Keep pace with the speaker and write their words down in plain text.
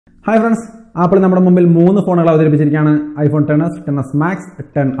Hi friends, Apple നമ്മുടെ മുമ്പിൽ 3 ഫോണുകൾ അവതരിപ്പിച്ചിരിക്കുകയാണ്. iPhone XS, XS Max,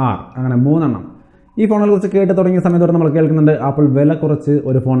 XR അങ്ങനെ 3 എണ്ണം. ഈ ഫോണുകളെ കുറിച്ച് കേട്ട് തുടങ്ങിയ സമയത്തോടെ നമ്മൾ കേൾക്കുന്നുണ്ട് ആപ്പിൾ വില കുറച്ച്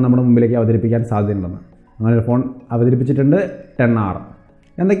ഒരു ഫോൺ നമ്മുടെ മുമ്പിലേക്ക് അവതരിപ്പിക്കാൻ സാധ്യതയുണ്ടെന്ന്. അങ്ങനെ ഒരു ഫോൺ അവതരിപ്പിച്ചിട്ടുണ്ട് XR.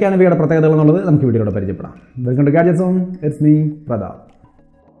 എന്തൊക്കെയാണ് ഇവയുടെ പ്രത്യേകതകൾ എന്നുള്ളത് നമുക്ക് വീഡിയോയിലൂടെ പരിചയപ്പെടാം. Welcome to gadgets home. It's me Pratap.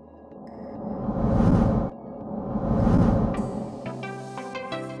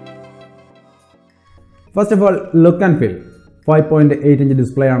 First of all, look and feel. 5.8 inch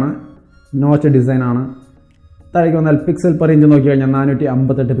display ആണ്, നോച്ച് ഡിസൈൻ ആണ്. താഴേക്ക് വന്നാൽ പിക്സൽ പെർ ഇഞ്ച് നോക്കി കഴിഞ്ഞാൽ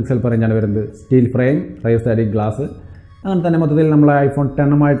 458 പിക്സൽ പെർ ഇഞ്ചാണ് വരുന്നത്. Steel frame, rice side glass, അങ്ങനെ തന്നെ മൊത്തത്തിൽ നമ്മളെ iPhone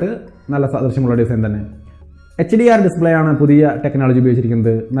XR നല്ല സാദൃശ്യമുള്ള ഡിസൈൻ തന്നെ. HDR ഡിസ്പ്ലേ ആണ് പുതിയ ടെക്നോളജി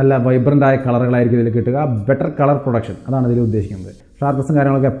ഉപയോഗിച്ചിരിക്കുന്നത്. നല്ല വൈബ്രൻ്റ് ആയ കളറുകളായിരിക്കും ഇതിൽ കിട്ടുക. ബെറ്റർ കളർ പ്രൊഡക്ഷൻ അതാണ് ഇതിൽ ഉദ്ദേശിക്കുന്നത്. ഷാർപ്പ്നസും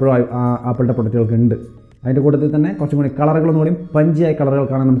കാര്യങ്ങളൊക്കെ എപ്പോഴും ആപ്പിളിൻ്റെ പ്രൊഡക്റ്റുകൾക്ക് ഉണ്ട്. അതിൻ്റെ കൂട്ടത്തിൽ തന്നെ കുറച്ചും കൂടി കളറുകളൊന്നും കൂടി പഞ്ചിയായ കളറുകൾ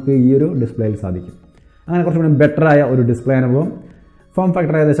കാണാൻ നമുക്ക് ഈ ഒരു ഡിസ്പ്ലേയിൽ സാധിക്കും. അങ്ങനെ കുറച്ചും കൂടി ബെറ്ററായ ഒരു ഡിസ്പ്ലേ അനുഭവം. ഫോം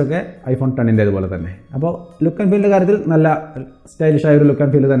ഫാക്ടർ ഏകദേശമൊക്കെ iPhone XR അതുപോലെ തന്നെ. അപ്പോൾ ലുക്ക് ആൻഡ് ഫീലിൻ്റെ കാര്യത്തിൽ നല്ല സ്റ്റൈലിഷായ ഒരു ലുക്ക്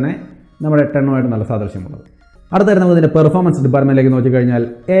ആൻഡ് ഫീൽ തന്നെ നമ്മുടെ XR നല്ല സാദൃശ്യമുള്ളത്. അടുത്തായിട്ട് നമുക്ക് ഇതിൻ്റെ പെർഫോമൻസ് ഡിപ്പാർട്ട്മെൻറ്റിലേക്ക് നോക്കിക്കഴിഞ്ഞാൽ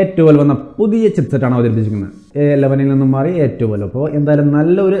A12 എന്ന പുതിയ ചിപ്സെറ്റാണ് അവതരിപ്പിച്ചിരിക്കുന്നത്. A11 നിന്നും മാറി A12. അപ്പോൾ എന്തായാലും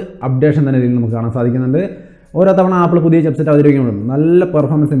നല്ലൊരു അപ്ഡേഷൻ തന്നെ ഇതിൽ നമുക്ക് കാണാൻ സാധിക്കുന്നുണ്ട്. ഓരോ തവണ ആപ്പിൾ പുതിയ ചിപ്സെറ്റ് അവതരിപ്പിക്കുമ്പോഴും നല്ല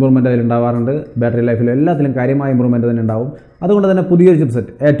പെർഫോമൻസ് ഇമ്പ്രൂവ്മെൻറ്റ് അതിൽ ഉണ്ടാവാറുണ്ട്. ബാറ്ററി ലൈഫിലും എല്ലാത്തിലും കാര്യമായ ഇമ്പ്രൂവ്മെൻറ്റ് തന്നെ ഉണ്ടാവും. അതുകൊണ്ട് തന്നെ പുതിയൊരു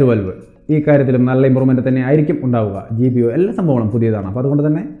ചിപ്സെറ്റ് A12 ഈ കാര്യത്തിലും നല്ല ഇമ്പ്രൂവ്മെൻറ്റ് തന്നെ ആയിരിക്കും ഉണ്ടാവുക. GPU എല്ലാ സംഭവങ്ങളും പുതിയതാണ്. അപ്പോൾ അതുകൊണ്ട്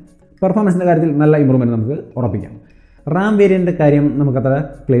തന്നെ പെർഫോമൻസിൻ്റെ കാര്യത്തിൽ നല്ല ഇമ്പ്രൂവ്മെൻറ്റ് നമുക്ക് ഉറപ്പിക്കാം. റാം വേരിയൻ്റ് കാര്യം നമുക്കത്ര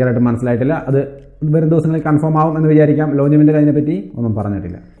ക്ലിയർ ആയിട്ട് മനസ്സിലായിട്ടില്ല. അത് വരും ദിവസങ്ങളിൽ കൺഫേം ആവും എന്ന് വിചാരിക്കാം. ലോഞ്ചിൻ്റെ അതിനെപ്പറ്റി ഒന്നും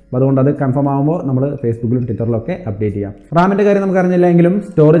പറഞ്ഞിട്ടില്ല. അപ്പോൾ അതുകൊണ്ട് അത് കൺഫേം ആകുമ്പോൾ നമ്മൾ ഫേസ്ബുക്കിലും ട്വിറ്ററിലൊക്കെ അപ്ഡേറ്റ് ചെയ്യാം. റാമിൻ്റെ കാര്യം നമുക്ക് അറിഞ്ഞില്ലെങ്കിലും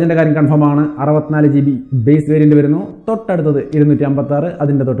സ്റ്റോറേജിൻ്റെ കാര്യം കൺഫേം ആണ്. 64 GB ബേസ് വേരിയൻറ്റ് വരുന്നു. തൊട്ടടുത്തത് 256,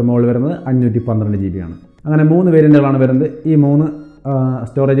 അതിൻ്റെ തൊട്ട് മുകളിൽ വരുന്നത് 512 GB ആണ്. അങ്ങനെ 3 വേരിയൻറ്റുകളാണ് വരുന്നത്. ഈ 3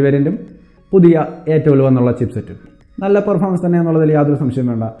 സ്റ്റോറേജ് വേരിയൻറ്റും പുതിയ A12 എന്നുള്ള ചിപ്സെറ്റും നല്ല പെർഫോമൻസ് തന്നെ എന്നുള്ളതിൽ യാതൊരു സംശയം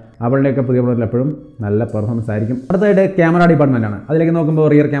വേണ്ട. ആപ്പിളിൻ്റെയൊക്കെ പുതിയ പ്രോഡക്റ്റിൽ എപ്പോഴും നല്ല പെർഫോമൻസ് ആയിരിക്കും. അടുത്തായിട്ട് ക്യാമറ ഡിപ്പാർട്ട്മെൻ്റ് ആണ്. അതിലേക്ക് നോക്കുമ്പോൾ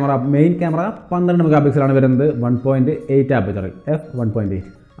റിയർ ക്യാമറ, മെയിൻ ക്യാമറ 12 മെഗാപിക്സലാണ് വരുന്നത്. 1.8 ആപ്പച്ചറിൽ, f1.8.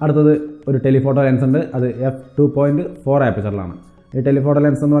 അടുത്തത് ഒരു ടെലിഫോട്ടോ ലെൻസ് ഉണ്ട്. അത് f2.4 ആപ്പച്ചറിലാണ്. ഈ ടെലിഫോട്ടോ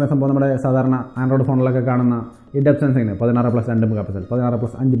ലെൻസ് എന്ന് പറയുന്ന സംഭവം നമ്മുടെ സാധാരണ ആൻഡ്രോയിഡ് ഫോണിലൊക്കെ കാണുന്ന ഈ ഡെപ്ത് സെൻസിങ് 16+2 മെഗാപിക്സൽ,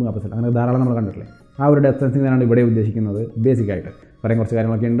 16+5 മെഗാപിക്സൽ അങ്ങനെ ധാരാളം നമ്മൾ കണ്ടിട്ടില്ലേ. ആ ഒരു ഡെപ്ത് സെൻസിങ്ങിനാണ് ഇവിടെ ഉദ്ദേശിക്കുന്നത്. ബേസിക്കായിട്ട് പറയാൻ കുറച്ച്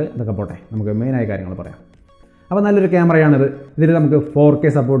കാര്യങ്ങളൊക്കെ ഉണ്ട്. അതൊക്കെ പോട്ടെ, നമുക്ക് മെയിനായ കാര്യങ്ങൾ പറയാം. അപ്പോൾ നല്ലൊരു ക്യാമറയാണിത്. ഇതിൽ നമുക്ക്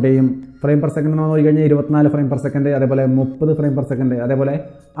 4K സപ്പോർട്ട് ചെയ്യും. ഫ്രെയിം പെർ സെക്കൻഡ് നോക്കി കഴിഞ്ഞാൽ 24 ഫ്രെയിം പെർ സെക്കൻഡ്, അതേപോലെ 30 ഫ്രെയിം പെർ സെക്കൻഡ്, അതേപോലെ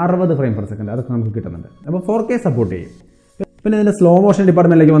 60 ഫ്രെയിം പെർ സെക്കൻഡ് അതൊക്കെ നമുക്ക് കിട്ടുന്നുണ്ട്. അപ്പോൾ 4K സപ്പോർട്ട് ചെയ്യും. പിന്നെ ഇതിൻ്റെ സ്ലോ മോഷൻ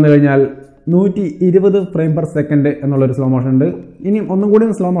ഡിപ്പാർട്ട്മെൻറ്റിലേക്ക് വന്നു കഴിഞ്ഞാൽ 120 ഫ്രെയിം പെർ സെക്കൻഡ് എന്നുള്ളൊരു സ്ലോ മോഷൻ ഉണ്ട്. ഇനി ഒന്നും കൂടി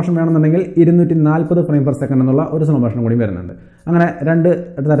സ്ലോ മോഷൻ വേണമെന്നുണ്ടെങ്കിൽ 240 ഫ്രെയിം പെർ സെക്കൻഡ് എന്നുള്ള ഒരു സ്ലോ മോഷൻ കൂടി വരുന്നുണ്ട്. അങ്ങനെ 2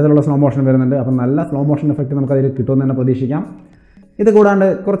 തരത്തിലുള്ള സ്ലോ മോഷൻ വരുന്നുണ്ട്. അപ്പം നല്ല സ്ലോ മോഷൻ എഫക്റ്റ് നമുക്ക് അതിൽ കിട്ടുമെന്ന് തന്നെ പ്രതീക്ഷിക്കാം. ഇത് കൂടാണ്ട്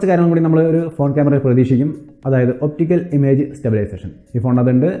കുറച്ച് കാര്യങ്ങൾ കൂടി നമ്മൾ ഒരു ഫോൺ ക്യാമറയിൽ പ്രതീക്ഷിക്കും. അതായത് ഒപ്റ്റിക്കൽ ഇമേജ് സ്റ്റെബിലൈസേഷൻ. ഈ ഫോൺ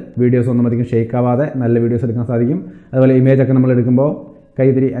അതുണ്ട്. വീഡിയോസ് ഒന്നും അധികം ഷേക്ക് ആവാതെ നല്ല വീഡിയോസ് എടുക്കാൻ സാധിക്കും. അതുപോലെ ഇമേജൊക്കെ നമ്മൾ എടുക്കുമ്പോൾ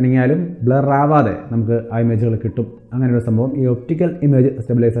കൈത്തിരി അനങ്ങിയാലും ബ്ലർ ആവാതെ നമുക്ക് ആ ഇമേജുകൾ കിട്ടും. അങ്ങനെ ഒരു സംഭവം ഈ ഒപ്റ്റിക്കൽ ഇമേജ്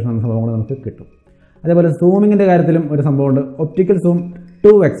സ്റ്റെബിലൈസേഷൻ എന്ന സംഭവങ്ങൾ നമുക്ക് കിട്ടും. അതേപോലെ സൂമിങ്ങിൻ്റെ കാര്യത്തിലും ഒരു സംഭവമുണ്ട്. ഒപ്റ്റിക്കൽ സൂം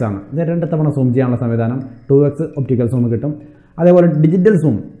 2x ആണ്. 2 തവണ സൂം ചെയ്യാനുള്ള സംവിധാനം. 2x ഒപ്റ്റിക്കൽ സൂം കിട്ടും. അതേപോലെ ഡിജിറ്റൽ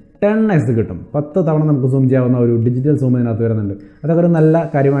സൂം 10x കിട്ടും. 10 തവണ നമുക്ക് സൂം ചെയ്യാവുന്ന ഒരു ഡിജിറ്റൽ സൂം ഇതിനകത്ത് വരുന്നുണ്ട്. അതൊക്കെ ഒരു നല്ല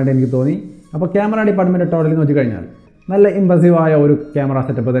കാര്യമായിട്ട് എനിക്ക് തോന്നി. അപ്പോൾ ക്യാമറ ഡിപ്പാർട്ട്മെൻറ്റ് ടോട്ടലിൽ നോക്കിക്കഴിഞ്ഞാൽ നല്ല ഇംപ്രസീവായ ഒരു ക്യാമറ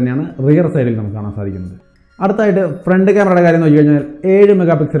സെറ്റപ്പ് തന്നെയാണ് റിയർ സൈഡിൽ നമുക്ക് കാണാൻ സാധിക്കുന്നത്. അടുത്തായിട്ട് ഫ്രണ്ട് ക്യാമറയുടെ കാര്യം നോക്കിക്കഴിഞ്ഞാൽ 7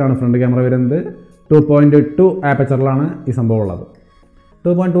 മെഗാപിക്സലാണ് ഫ്രണ്ട് ക്യാമറ വരുന്നത്. 2.2 ആപ്പച്ചറിലാണ് ഈ സംഭവം ഉള്ളത്.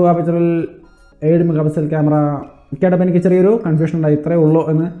 2.2 ആപ്പച്ചറിൽ 7 മെഗാപിക്സൽ ക്യാമറ കേട്ടപ്പോൾ എനിക്ക് ചെറിയൊരു കൺഫ്യൂഷൻ ഉണ്ടായി, ഇത്രയേ ഉള്ളൂ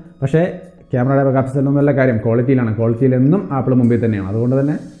എന്ന്. പക്ഷേ ക്യാമറയുടെ മെഗാപിക്സലിനൊന്നും നല്ല കാര്യം ക്വാളിറ്റിയിലാണ്. ക്വാളിറ്റിയിലെന്നും ആപ്പിൾ മുമ്പിൽ തന്നെയാണ്. അതുകൊണ്ട്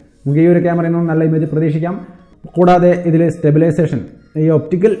തന്നെ നമുക്ക് ഈ ഒരു ക്യാമറയിൽ നിന്നും നല്ല ഇമേജ് പ്രതീക്ഷിക്കാം. കൂടാതെ ഇതിൽ സ്റ്റെബിലൈസേഷൻ, ഈ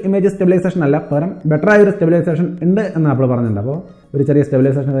ഒപ്റ്റിക്കൽ ഇമേജ് സ്റ്റെബിലൈസേഷൻ അല്ല, പകരം ബെറ്ററായ ഒരു സ്റ്റെബിലൈസേഷൻ ഉണ്ട് എന്ന് ആപ്പിൾ പറഞ്ഞിട്ടുണ്ട്. അപ്പോൾ ഒരു ചെറിയ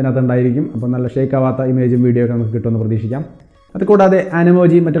സ്റ്റെബിലൈസേഷൻ അതിനകത്ത് ഉണ്ടായിരിക്കും. അപ്പോൾ നല്ല ഷേക്ക് ആവാത്ത ഇമേജും വീഡിയോ ഒക്കെ നമുക്ക് കിട്ടുമെന്ന് പ്രതീക്ഷിക്കാം. അത് കൂടാതെ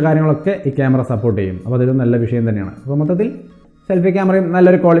അനിമോജി മറ്റു കാര്യങ്ങളൊക്കെ ഈ ക്യാമറ സപ്പോർട്ട് ചെയ്യും. അപ്പോൾ അതൊരു നല്ല വിഷയം തന്നെയാണ്. അപ്പോൾ മൊത്തത്തിൽ സെൽഫി ക്യാമറയും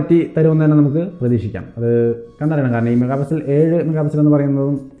നല്ലൊരു ക്വാളിറ്റി തരുമെന്ന് തന്നെ നമുക്ക് പ്രതീക്ഷിക്കാം. അത് കണ്ടറിയണം. കാരണം ഈ മെഗാപിക്സൽ 7 മെഗാപിക്സൽ എന്ന്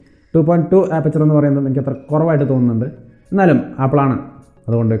പറയുന്നതും 2.2 ആപ്പച്ചർ എന്ന് പറയുന്നതും എനിക്ക് അത്ര കുറവായിട്ട് തോന്നുന്നുണ്ട്. എന്നാലും ആപ്പിളാണ്,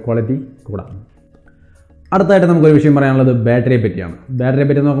 അതുകൊണ്ട് ക്വാളിറ്റി കൂടാം. അടുത്തായിട്ട് നമുക്കൊരു വിഷയം പറയാനുള്ളത് ബാറ്ററിയെ പറ്റിയാണ്. ബാറ്ററിയെ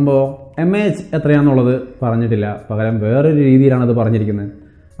പറ്റി നോക്കുമ്പോൾ mAh എത്രയാണെന്നുള്ളത് പറഞ്ഞിട്ടില്ല. പകരം വേറൊരു രീതിയിലാണ് അത് പറഞ്ഞിരിക്കുന്നത്.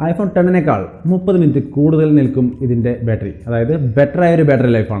 iPhone XR 30 മിനിറ്റ് കൂടുതൽ നിൽക്കും ഇതിൻ്റെ ബാറ്ററി. അതായത് ബെറ്ററായ ഒരു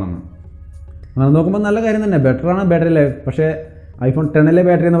ബാറ്ററി ലൈഫാണെന്ന്. അങ്ങനെ നോക്കുമ്പോൾ നല്ല കാര്യം തന്നെ, ബെറ്ററാണ് ബാറ്ററി ലൈഫ്. പക്ഷേ iPhone XR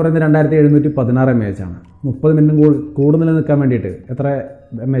ബാറ്ററി എന്ന് പറയുന്നത് 2716 mAh ആണ്. 30 മിനിറ്റും കൂടുതൽ നിൽക്കാൻ വേണ്ടിയിട്ട് എത്ര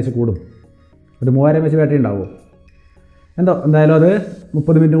mAh കൂടും? ഒരു 3000 mAh ബാറ്ററി ഉണ്ടാവുമോ? എന്തായാലും അത്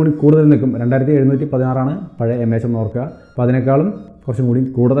 30 മിനിറ്റ് കൂടി കൂടുതൽ നിൽക്കും. 2716 പഴയ mAh എന്ന് ഓർക്കുക. അപ്പോൾ അതിനേക്കാളും കുറച്ചും കൂടി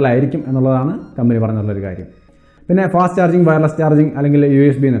കൂടുതലായിരിക്കും എന്നുള്ളതാണ് കമ്പനി പറഞ്ഞുള്ളൊരു കാര്യം. പിന്നെ ഫാസ്റ്റ് ചാർജിങ്, വയർലെസ് ചാർജിങ്, അല്ലെങ്കിൽ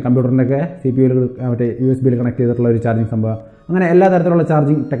USB കമ്പ്യൂട്ടറിൻ്റെ ഒക്കെ CPU മറ്റേ USB കണക്ട് ചെയ്തിട്ടുള്ള ഒരു ചാർജിങ് സംഭവം. അങ്ങനെ എല്ലാ തരത്തിലുള്ള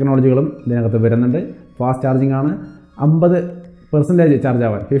ചാർജിങ് ടെക്നോളജികളും ഇതിനകത്ത് വരുന്നുണ്ട്. ഫാസ്റ്റ് ചാർജിങ് ആണ്. 50% ചാർജ്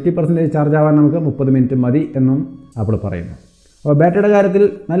ആവാൻ, 50% ചാർജ് ആവാൻ നമുക്ക് 30 മിനിറ്റ് മതി എന്നും ആപ്പിൾ പറയുന്നു. അപ്പോൾ ബാറ്ററിയുടെ കാര്യത്തിൽ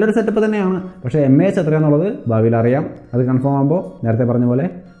നല്ലൊരു സെറ്റപ്പ് തന്നെയാണ്. പക്ഷേ MAH എത്രയാണെന്നുള്ളത് ഭാവിയിൽ അറിയാം. അത് കൺഫേം ആകുമ്പോൾ നേരത്തെ പറഞ്ഞ പോലെ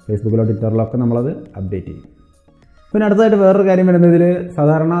ഫേസ്ബുക്കിലോ ട്വിറ്ററിലോ ഒക്കെ നമ്മളത് അപ്ഡേറ്റ് ചെയ്യും. പിന്നെ അടുത്തതായിട്ട് വേറൊരു കാര്യം വരുന്നത്, ഇതിൽ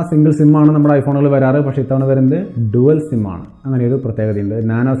സാധാരണ സിംഗിൾ സിമ്മാണ് നമ്മുടെ ഐഫോണുകൾ വരാറ്. പക്ഷേ ഇത്തവണ വരുന്നത് ഡുവൽ സിമ്മാണ്. അങ്ങനെ ഒരു പ്രത്യേകതയുണ്ട്.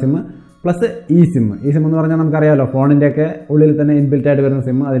 Nano SIM plus E SIM. ഈ സിം എന്ന് പറഞ്ഞാൽ നമുക്കറിയാമല്ലോ, ഫോണിൻ്റെയൊക്കെ ഉള്ളിൽ തന്നെ ഇൻബിൽറ്റ് ആയിട്ട് വരുന്ന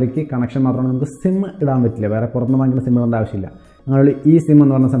സിം. അതിലേക്ക് കണക്ഷൻ മാത്രമാണ്, നമുക്ക് സിം ഇടാൻ പറ്റില്ല. വേറെ പുറത്തുനിന്ന് വാങ്ങിക്കുന്ന സിം ഇടേണ്ട ആവശ്യമില്ല. അങ്ങനെയുള്ള ഈ സിം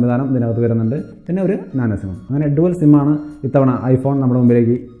എന്ന് പറഞ്ഞ സംവിധാനം ഇതിനകത്ത് വരുന്നുണ്ട്. പിന്നെ ഒരു നാനോ സിം. അങ്ങനെ ഡുവൽ സിമ്മാണ് ഇത്തവണ ഐഫോൺ നമ്മുടെ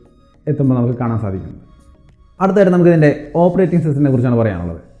മുമ്പിലേക്ക് എത്തുമ്പോൾ നമുക്ക് കാണാൻ സാധിക്കുന്നത്. അടുത്തായിട്ട് നമുക്ക് ഇതിൻ്റെ ഓപ്പറേറ്റിംഗ് സിസ്റ്റത്തിനെ കുറിച്ചാണ്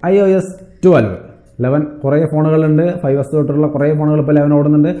പറയാനുള്ളത്. iOS 12. 11 കുറേ ഫോണുകളുണ്ട്. 5S തൊട്ടുള്ള കുറേ ഫോണുകൾ ഇപ്പോൾ 11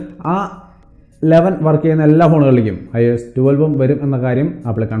 ഓടുന്നുണ്ട്. ആ 11 വർക്ക് ചെയ്യുന്ന എല്ലാ ഫോണുകളിലേക്കും iOS 12 വരും എന്ന കാര്യം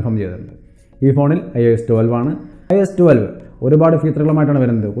ആപ്പിൾ കൺഫേം ചെയ്തിട്ടുണ്ട്. ഈ ഫോണിൽ iOS 12 ആണ്. iOS 12 ഒരുപാട് ഫീച്ചറുകളുമായിട്ടാണ്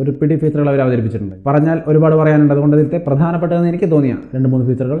വരുന്നത്. ഒരു പിടി ഫീച്ചറുകൾ അവർ അവതരിപ്പിച്ചിട്ടുണ്ട്. പറഞ്ഞാൽ ഒരുപാട് പറയാനുണ്ട്. അതുകൊണ്ട് ഇതിലത്തെ പ്രധാനപ്പെട്ടതെന്ന് എനിക്ക് തോന്നിയ 2-3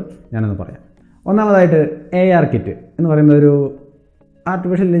 ഫീച്ചറുകൾ ഞാനൊന്ന് പറയാം. ഒന്നാമതായിട്ട് AR കിറ്റ് എന്ന് പറയുന്ന ഒരു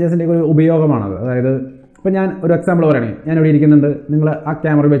ആർട്ടിഫിഷ്യൽ ഇൻ്റലിജൻസിൻ്റെ ഒരു ഉപയോഗമാണത്. അതായത് ഇപ്പോൾ ഞാൻ ഒരു എക്സാമ്പിൾ പറയുകയാണെങ്കിൽ, ഞാൻ ഇവിടെ ഇരിക്കുന്നുണ്ട്, നിങ്ങൾ ആ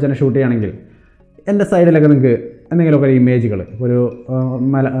ക്യാമറ വെച്ച് തന്നെ ഷൂട്ട് ചെയ്യുകയാണെങ്കിൽ എൻ്റെ സൈഡിലൊക്കെ നിങ്ങൾക്ക് എന്തെങ്കിലുമൊക്കെ ഇമേജുകൾ, ഒരു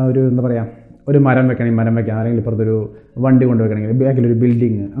എന്താ പറയുക, ഒരു മരം വെക്കണമെങ്കിൽ മരം വെക്കാം, അല്ലെങ്കിൽ ഇപ്പുറത്തൊരു വണ്ടി കൊണ്ടുവെക്കണമെങ്കിൽ, ബാക്കിലൊരു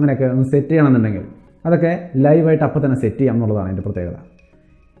ബിൽഡിങ്, അങ്ങനെയൊക്കെ ഒന്ന് സെറ്റ് ചെയ്യണമെന്നുണ്ടെങ്കിൽ അതൊക്കെ ലൈവായിട്ട് അപ്പം തന്നെ സെറ്റ് ചെയ്യാം എന്നുള്ളതാണ് എൻ്റെ പ്രത്യേകത.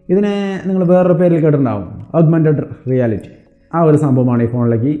 ഇതിനെ നിങ്ങൾ വേറൊരു പേരിൽ കേട്ടിട്ടുണ്ടാവും, ഓഗ്മെൻറ്റഡ് റിയാലിറ്റി. ആ ഒരു സംഭവമാണ് ഈ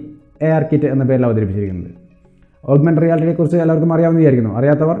ഫോണിലേക്ക് AR കിറ്റ് എന്ന പേരിൽ അവതരിപ്പിച്ചിരിക്കുന്നത്. ഓഗ്മെൻറ്റഡ് റിയാലിറ്റിയെക്കുറിച്ച് എല്ലാവർക്കും അറിയാമെന്ന് വിചാരിക്കുന്നു.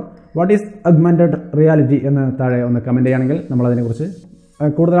 അറിയാത്തവർ വാട്ട് ഈസ് ഓഗ്മെൻറ്റഡ് റിയാലിറ്റി എന്ന് താഴെ ഒന്ന് കമൻറ്റ് ചെയ്യുകയാണെങ്കിൽ നമ്മളതിനെക്കുറിച്ച്,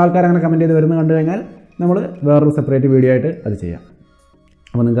 കൂടുതൽ ആൾക്കാർ അങ്ങനെ കമൻറ്റ് ചെയ്ത് വരുന്നത് കണ്ടു കഴിഞ്ഞാൽ നമ്മൾ വേറൊരു സെപ്പറേറ്റ് വീഡിയോ ആയിട്ട് അത് ചെയ്യാം.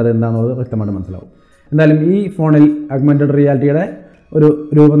 അപ്പോൾ നിങ്ങൾക്ക് അത് എന്താണെന്നുള്ളത് വ്യക്തമായിട്ട് മനസ്സിലാവും. എന്തായാലും ഈ ഫോണിൽ ഓഗ്മെൻറ്റഡ് റിയാലിറ്റിയുടെ ഒരു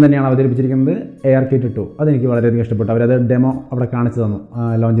രൂപം തന്നെയാണ് അവതരിപ്പിച്ചിരിക്കുന്നത്, AR കിറ്റ് 2. അതെനിക്ക് വളരെയധികം ഇഷ്ടപ്പെട്ടു. അവരത് ഡെമോ അവിടെ കാണിച്ചു തന്നു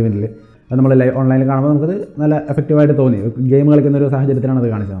ലോഞ്ച് ഇവൻറ്റിൽ. അത് നമ്മൾ ഓൺലൈനിൽ കാണുമ്പോൾ നമുക്കത് നല്ല എഫക്റ്റീവായിട്ട് തോന്നി. ഗെയിം കളിക്കുന്ന ഒരു സാഹചര്യത്തിലാണ് അത്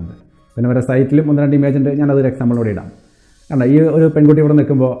കാണിച്ചു തന്നത്. പിന്നെ അവരുടെ സൈറ്റിലും 1-2 ഇമേജ് ഉണ്ട്. ഞാനതൊരു എക്സാമ്പിളോടെ ഇടാം. കണ്ട, ഈ ഒരു പെൺകുട്ടി ഇവിടെ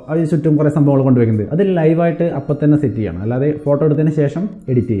നിൽക്കുമ്പോൾ അവർ ചുറ്റും കുറേ സംഭവങ്ങൾ കൊണ്ടുവയ്ക്കുന്നത് അത് ലൈവായിട്ട് അപ്പം തന്നെ സെറ്റ് ചെയ്യണം, അല്ലാതെ ഫോട്ടോ എടുത്തതിന് ശേഷം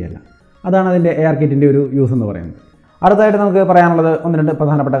എഡിറ്റ് ചെയ്യല്ല. അതാണ് അതിൻ്റെ AR കിറ്റിൻ്റെ ഒരു യൂസ് എന്ന് പറയുന്നത്. അടുത്തായിട്ട് നമുക്ക് പറയാനുള്ളത് 1-2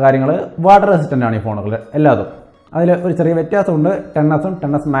 പ്രധാനപ്പെട്ട കാര്യങ്ങൾ. വാട്ടർ റെസിസ്റ്റൻ്റ് ആണ് ഈ ഫോണുകൾ എല്ലാതും. അതിൽ ഒരു ചെറിയ വ്യത്യാസമുണ്ട്. 10S-ഉം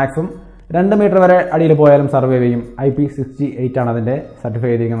 10S Maxും 2 മീറ്റർ വരെ അടിയിൽ പോയാലും സർവൈവ് ചെയ്യും. IP68 ആണ് അതിൻ്റെ സർട്ടിഫൈ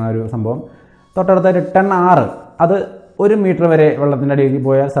ചെയ്തിരിക്കുന്ന ഒരു സംഭവം. തൊട്ടടുത്തായിട്ട് 10R, അത് 1 മീറ്റർ വരെ വെള്ളത്തിൻ്റെ അടിയിലേക്ക്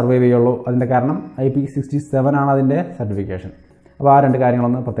പോയാൽ സർവൈവ് ചെയ്യുള്ളൂ. അതിൻ്റെ കാരണം IP67 ആണ് അതിൻ്റെ സർട്ടിഫിക്കേഷൻ. അപ്പോൾ ആ 2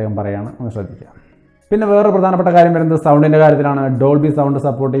 കാര്യങ്ങളൊന്ന് പ്രത്യേകം പറയുകയാണ്, ഒന്ന് ശ്രദ്ധിക്കുക. പിന്നെ വേറൊരു പ്രധാനപ്പെട്ട കാര്യം വരുന്നത് സൗണ്ടിൻ്റെ കാര്യത്തിലാണ്. ഡോൾബി സൗണ്ട്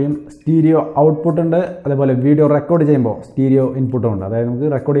സപ്പോർട്ട് ചെയ്യും. സ്റ്റീരിയോ ഔട്ട്പുട്ട് ഉണ്ട്. അതേപോലെ വീഡിയോ റെക്കോർഡ് ചെയ്യുമ്പോൾ സ്റ്റീരിയോ ഇൻപുട്ടും ഉണ്ട്. അതായത് നമുക്ക്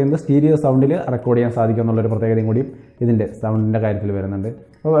റെക്കോർഡ് ചെയ്യുന്നത് സ്റ്റീരിയോ സൗണ്ടിൽ റെക്കോർഡ് ചെയ്യാൻ സാധിക്കും എന്നുള്ളൊരു പ്രത്യേകതയും കൂടിയും ഇതിൻ്റെ സൗണ്ടിൻ്റെ കാര്യത്തിൽ വരുന്നുണ്ട്.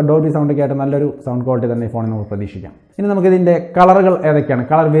 അപ്പോൾ ഡോൾബി സൗണ്ടൊക്കെ ആയിട്ട് നല്ലൊരു സൗണ്ട് ക്വാളിറ്റി തന്നെ ഈ ഫോണിൽ നമുക്ക് പ്രതീക്ഷിക്കാം. ഇനി നമുക്ക് ഇതിൻ്റെ കളറുകൾ ഏതൊക്കെയാണ്,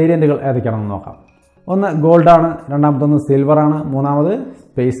 കളർ വേരിയൻറ്റുകൾ ഏതൊക്കെയാണെന്ന് നോക്കാം. ഒന്ന് ഗോൾഡാണ്, രണ്ടാമത്തൊന്ന് സിൽവറാണ്, മൂന്നാമത്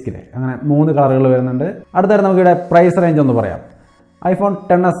സ്പേസ് ഗ്രേ. അങ്ങനെ 3 കളറുകൾ വരുന്നുണ്ട്. അടുത്തായിട്ട് നമുക്കിവിടെ പ്രൈസ് റേഞ്ച് ഒന്ന് പറയാം. iPhone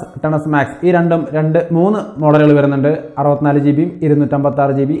 10s, 10s Max ഈ 3 മോഡലുകൾ വരുന്നുണ്ട്. 64GB,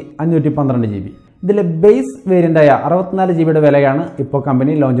 256GB, 512GB. ഇതിലെ ബേസ് വേരിയൻ്റായ 64GBയുടെ വിലയാണ് ഇപ്പോൾ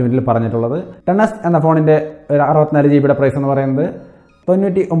കമ്പനി ലോഞ്ച് ഇവൻറ്റിൽ പറഞ്ഞിട്ടുള്ളത്. 10s എന്ന ഫോണിൻ്റെ 64GBയുടെ പ്രൈസ് എന്ന് പറയുന്നത്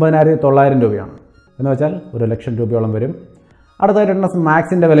 99,900 രൂപയാണ്. എന്ന് വെച്ചാൽ 1,00,000 രൂപയോളം വരും. അടുത്തായിട്ട് 10s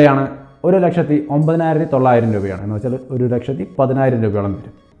Maxൻ്റെ വിലയാണ് 1,09,900 രൂപയാണ്. എന്ന് വെച്ചാൽ 1,10,000 രൂപയോളം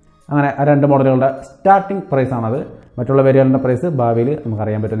വരും. അങ്ങനെ 2 മോഡലുകളുടെ സ്റ്റാർട്ടിംഗ് പ്രൈസാണത്. മറ്റുള്ള വേരിയലിൻ്റെ പ്രൈസ് ഭാവിയിൽ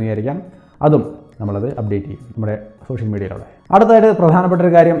നമുക്കറിയാൻ പറ്റുമെന്ന് വിചാരിക്കാം. അതും നമ്മളത് അപ്ഡേറ്റ് ചെയ്യും നമ്മുടെ സോഷ്യൽ മീഡിയയിലൂടെ. അടുത്തായിട്ട് പ്രധാനപ്പെട്ട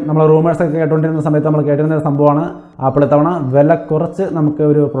ഒരു കാര്യം, നമ്മൾ റൂമേഴ്സൊക്കെ കേട്ടുകൊണ്ടിരുന്ന സമയത്ത് നമ്മൾ കേട്ടിരുന്ന ഒരു സംഭവമാണ്, ആപ്പിൾ തവണ വില കുറച്ച് നമുക്ക്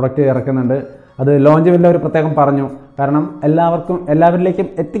ഒരു പ്രൊഡക്റ്റ് ഇറക്കുന്നുണ്ട്. അത് ലോഞ്ച് ഇവൻറ്റിൽ ഒരു പ്രത്യേകം പറഞ്ഞു. കാരണം എല്ലാവരിലേക്കും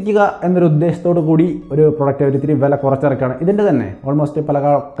എത്തിക്കുക എന്നൊരു ഉദ്ദേശത്തോടു കൂടി ഒരു പ്രൊഡക്റ്റ് അവർ ഇത്തിരി വില കുറച്ചിറക്കുകയാണ്. ഇതിൻ്റെ തന്നെ ഓൾമോസ്റ്റ് പല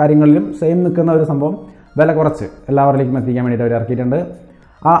കാര്യങ്ങളിലും സെയിം നിൽക്കുന്ന ഒരു സംഭവം വില കുറച്ച് എല്ലാവരിലേക്കും എത്തിക്കാൻ വേണ്ടിയിട്ട് അവർ ഇറക്കിയിട്ടുണ്ട്.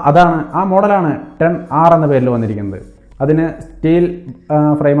 ആ മോഡലാണ് 10R എന്ന പേരിൽ വന്നിരിക്കുന്നത്. അതിന് സ്റ്റീൽ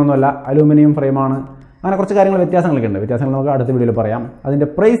ഫ്രെയിമൊന്നുമല്ല, അലൂമിനിയം ഫ്രെയിമാണ്. അങ്ങനെ കുറച്ച് വ്യത്യാസങ്ങളൊക്കെ ഉണ്ട്. വ്യത്യാസങ്ങൾ നമുക്ക് അടുത്ത വീഡിയോയിൽ പറയാം. അതിൻ്റെ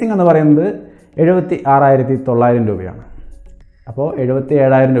പ്രൈസിങ് എന്ന് പറയുന്നത് 76,900 രൂപയാണ്. അപ്പോൾ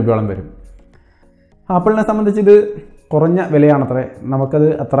 77,000 രൂപയോളം വരും. ആപ്പിളിനെ സംബന്ധിച്ച് ഇത് കുറഞ്ഞ വിലയാണത്രേ. നമുക്കത്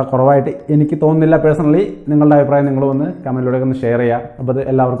അത്ര കുറവായിട്ട് എനിക്ക് തോന്നുന്നില്ല പേഴ്സണലി. നിങ്ങളുടെ അഭിപ്രായം നിങ്ങൾ ഒന്ന് കമൻറ്റിലൂടെ ഒന്ന് ഷെയർ ചെയ്യുക. അപ്പോൾ അത്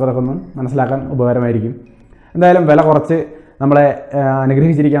എല്ലാവർക്കും അതൊക്കെ ഒന്ന് മനസ്സിലാക്കാൻ ഉപകാരമായിരിക്കും. എന്തായാലും വില കുറച്ച് നമ്മളെ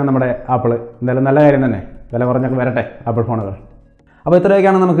അനുഗ്രഹിച്ചിരിക്കുകയാണ് നമ്മുടെ ആപ്പിൾ. എന്തായാലും നല്ല കാര്യം തന്നെ, വില കുറഞ്ഞൊക്കെ വരട്ടെ ആപ്പിൾ ഫോണുകൾ. അപ്പോൾ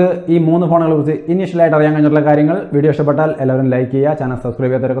ഇത്രയൊക്കെയാണ് നമുക്ക് ഈ 3 ഫോണുകളെ കുറിച്ച് ഇനീഷ്യലായിട്ട് അറിയാൻ കഴിഞ്ഞിട്ടുള്ള കാര്യങ്ങൾ. വീഡിയോ ഇഷ്ടപ്പെട്ടാൽ എല്ലാവരും ലൈക്ക് ചെയ്യുക, ചാനൽ സബ്സ്ക്രൈബ്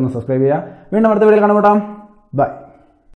ചെയ്യാത്തവരൊക്കെ ഒന്ന് സബ്സ്ക്രൈബ് ചെയ്യുക. വീണ്ടും അടുത്ത വീഡിയോയിൽ കാണുമ്പോൾ ബൈ.